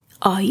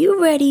Are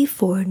you ready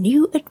for a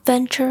new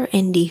adventure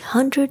in the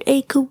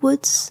 100-acre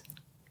woods?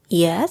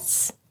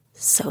 Yes?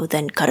 So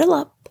then cuddle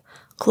up,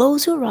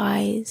 close your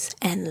eyes,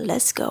 and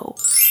let's go.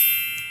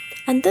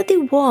 Under the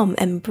warm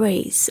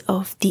embrace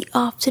of the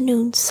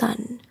afternoon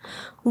sun,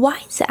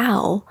 Wise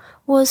Owl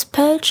was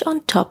perched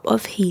on top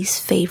of his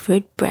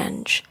favorite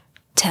branch,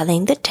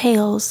 telling the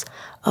tales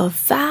of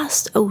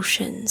vast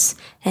oceans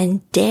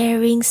and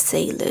daring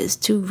sailors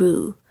to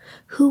Roo,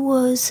 who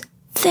was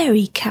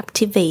very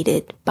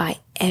captivated by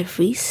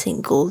every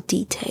single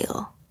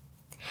detail.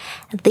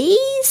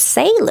 "These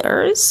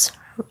sailors,"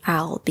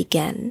 Owl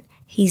began,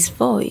 his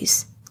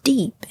voice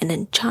deep and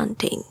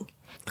enchanting,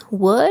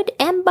 "would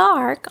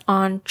embark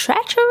on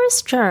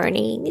treacherous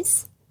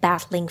journeys,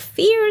 battling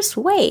fierce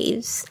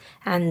waves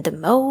and the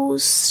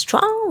most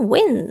strong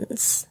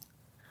winds."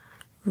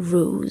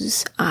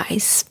 Roo's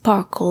eyes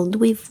sparkled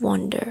with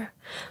wonder.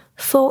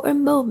 For a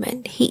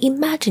moment he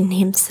imagined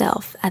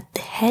himself at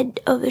the head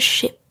of a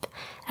ship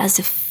as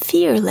a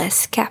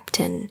fearless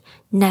captain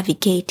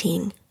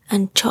navigating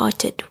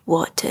uncharted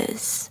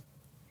waters.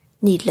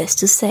 Needless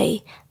to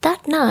say,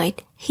 that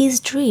night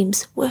his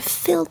dreams were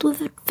filled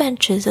with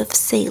adventures of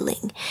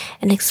sailing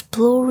and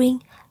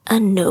exploring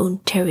unknown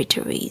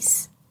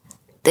territories.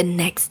 The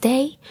next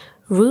day,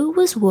 Roo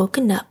was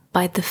woken up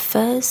by the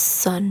first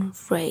sun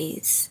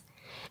rays.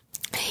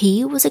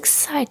 He was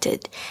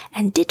excited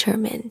and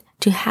determined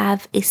to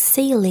have a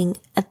sailing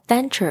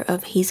adventure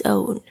of his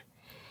own,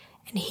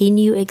 and he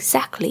knew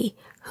exactly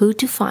who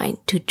to find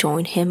to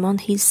join him on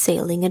his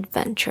sailing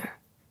adventure.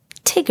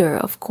 Tigger,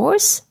 of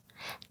course.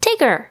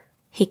 "Tigger,"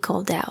 he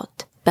called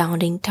out,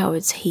 bounding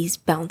towards his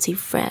bouncy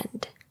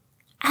friend.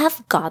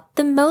 "I've got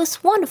the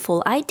most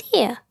wonderful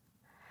idea.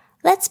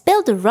 Let's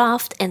build a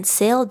raft and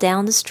sail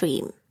down the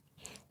stream."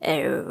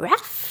 "A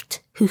raft?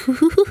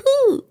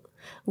 Hoo-hoo-hoo-hoo!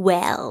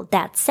 Well,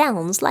 that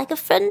sounds like a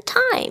fun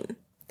time.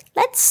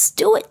 Let's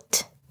do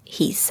it,"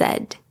 he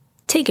said.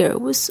 Tigger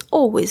was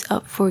always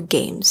up for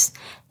games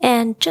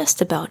and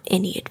just about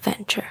any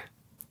adventure.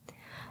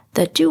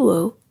 The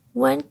duo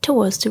went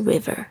towards the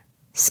river,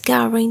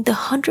 scouring the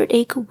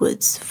 100-acre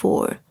woods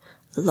for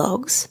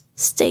logs,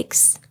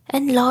 sticks,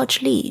 and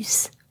large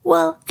leaves,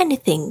 well,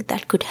 anything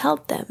that could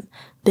help them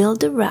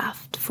build a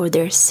raft for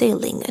their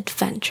sailing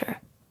adventure.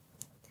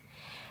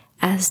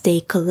 As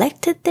they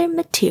collected their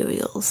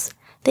materials,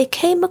 they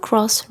came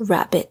across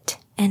Rabbit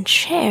and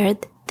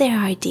shared their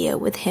idea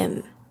with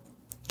him.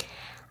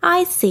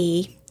 "I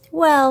see.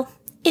 Well,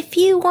 if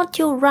you want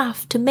your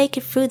raft to make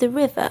it through the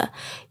river,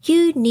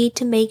 you need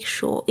to make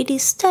sure it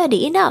is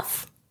sturdy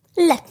enough.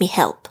 Let me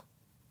help."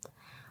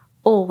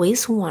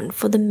 Always one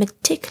for the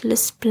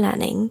meticulous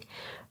planning,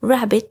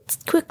 Rabbit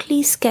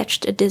quickly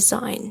sketched a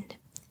design.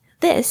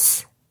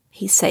 "This,"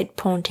 he said,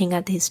 pointing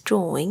at his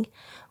drawing,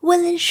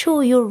 "will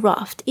ensure your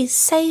raft is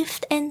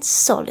safe and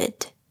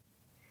solid."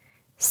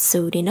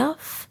 Soon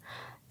enough,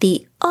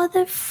 the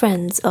other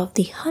friends of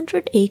the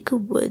 100-acre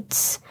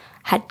woods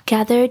had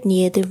gathered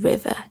near the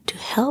river to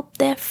help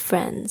their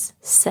friends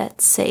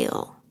set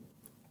sail.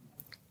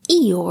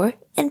 Eeyore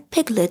and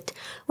Piglet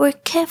were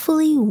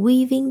carefully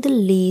weaving the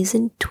leaves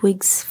and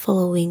twigs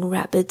following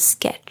Rabbit's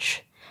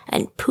sketch,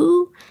 and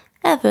Pooh,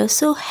 ever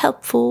so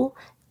helpful,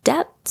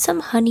 dabbed some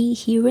honey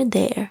here and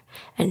there,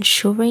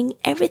 ensuring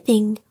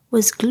everything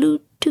was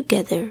glued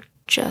together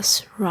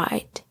just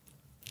right.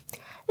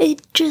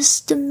 "It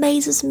just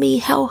amazes me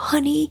how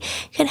honey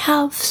can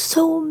have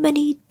so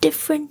many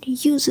different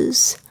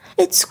uses.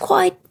 It's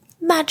quite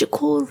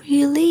magical,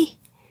 really,"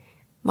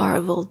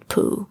 marveled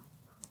Pooh.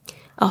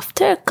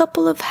 After a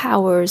couple of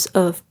hours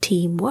of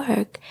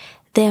teamwork,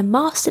 their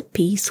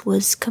masterpiece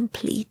was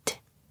complete.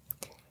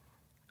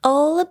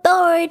 "All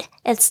aboard!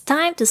 It's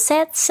time to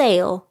set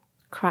sail!"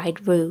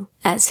 cried Roo,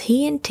 as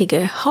he and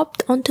Tigger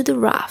hopped onto the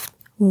raft,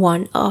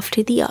 one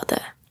after the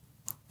other.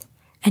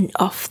 And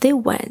off they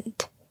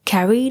went,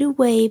 carried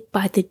away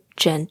by the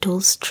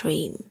gentle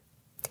stream.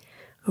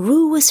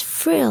 Roo was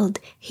thrilled.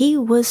 He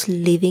was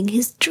living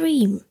his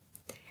dream.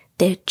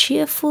 Their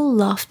cheerful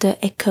laughter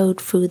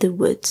echoed through the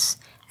woods,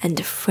 and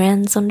the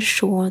friends on the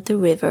shore of the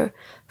river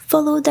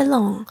followed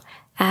along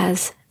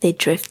as they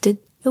drifted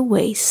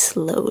away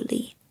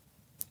slowly.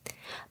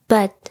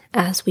 But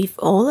as with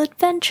all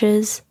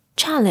adventures,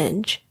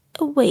 challenge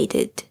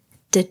awaited.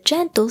 The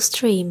gentle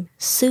stream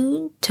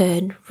soon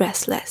turned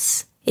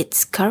restless,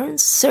 its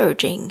currents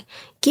surging,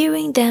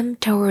 gearing them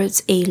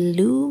towards a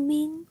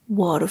looming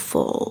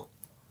waterfall.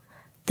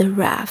 The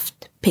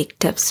raft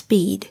picked up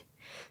speed.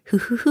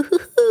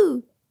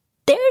 "Hoo-hoo-hoo-hoo-hoo!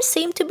 There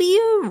seemed to be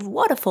a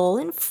waterfall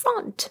in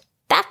front.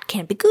 That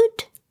can't be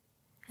good,"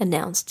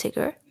 announced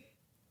Tigger.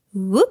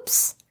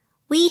 "Whoops!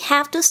 We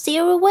have to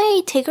steer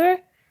away,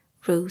 Tigger,"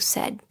 Roo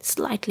said,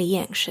 slightly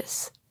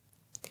anxious.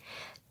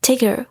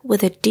 Tigger,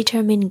 with a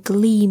determined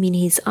gleam in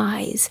his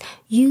eyes,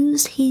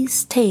 used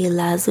his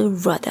tail as a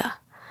rudder,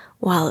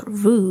 while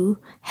Roo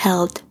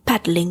held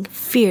paddling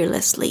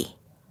fearlessly.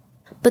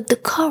 But the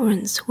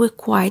currents were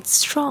quite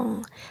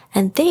strong,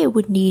 and they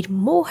would need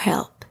more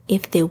help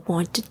if they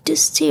wanted to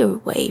steer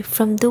away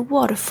from the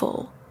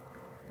waterfall.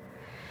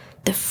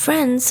 The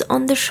friends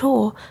on the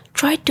shore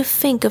tried to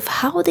think of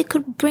how they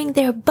could bring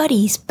their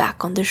buddies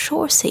back on the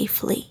shore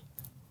safely.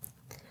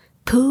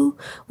 Pooh,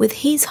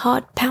 with his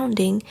heart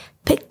pounding,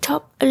 picked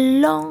up a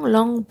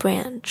long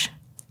branch.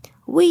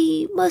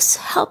 "We must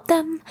help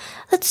them.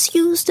 Let's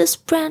use this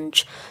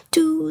branch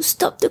to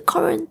stop the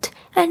current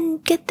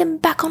and get them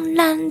back on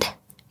land,"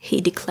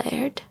 he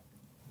declared.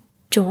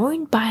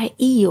 Joined by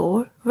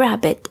Eeyore,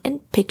 Rabbit,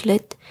 and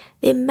Piglet,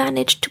 they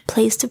managed to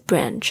place the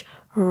branch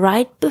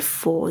right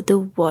before the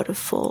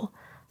waterfall,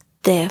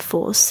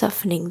 therefore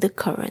softening the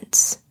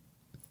currents.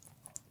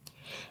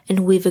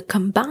 And with a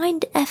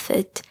combined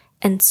effort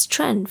and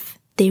strength,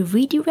 they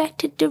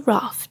redirected the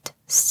raft,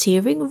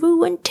 steering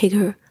Roo and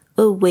Tigger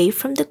away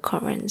from the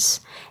currents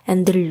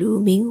and the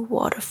looming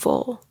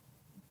waterfall,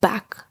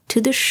 back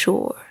to the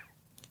shore.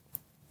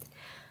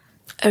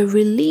 A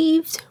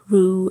relieved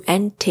Roo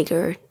and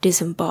Tigger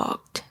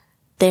disembarked,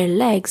 their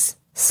legs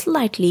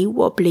slightly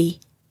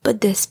wobbly,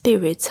 but their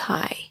spirits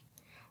high.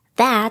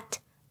 "That,"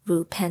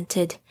 Roo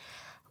panted,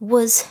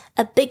 "was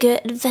a bigger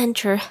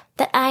adventure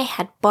that I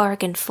had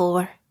bargained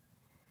for.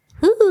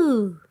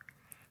 Ooh,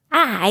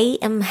 I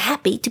am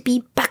happy to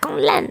be back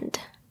on land,"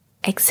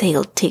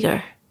 exhaled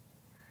Tigger.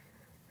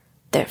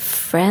 Their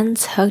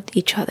friends hugged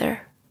each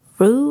other.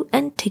 Roo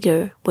and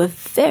Tigger were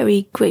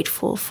very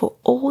grateful for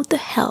all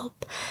the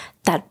help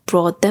that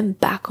brought them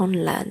back on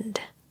land.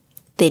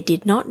 They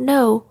did not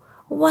know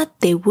what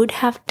they would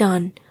have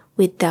done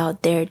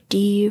without their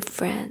dear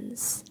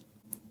friends.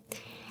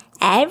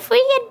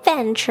 "Every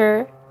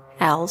adventure,"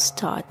 Al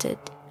started,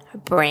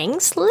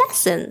 "brings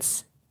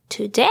lessons.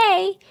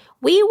 Today,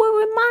 we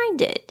were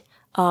reminded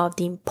of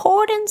the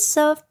importance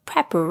of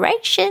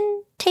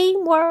preparation,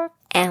 teamwork,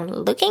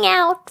 and looking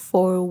out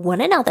for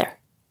one another."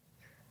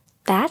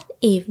 That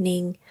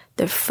evening,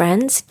 the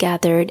friends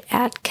gathered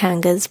at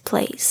Kanga's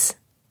place.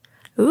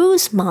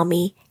 Roo's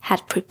mommy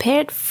had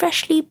prepared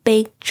freshly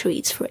baked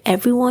treats for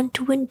everyone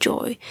to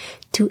enjoy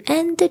to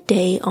end the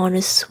day on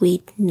a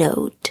sweet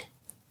note.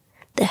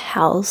 The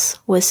house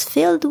was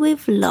filled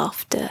with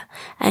laughter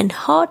and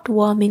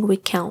heartwarming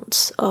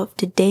recounts of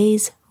the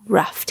day's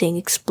rafting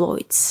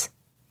exploits.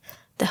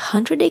 The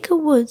 100-acre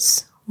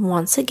woods,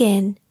 once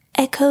again,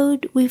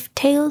 echoed with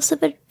tales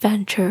of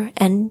adventure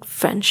and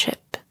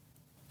friendship.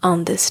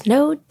 On this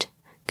note,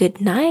 good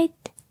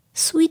night,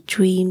 sweet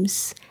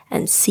dreams,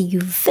 and see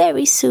you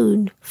very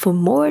soon for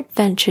more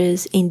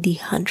adventures in the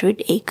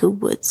 100-acre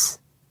woods.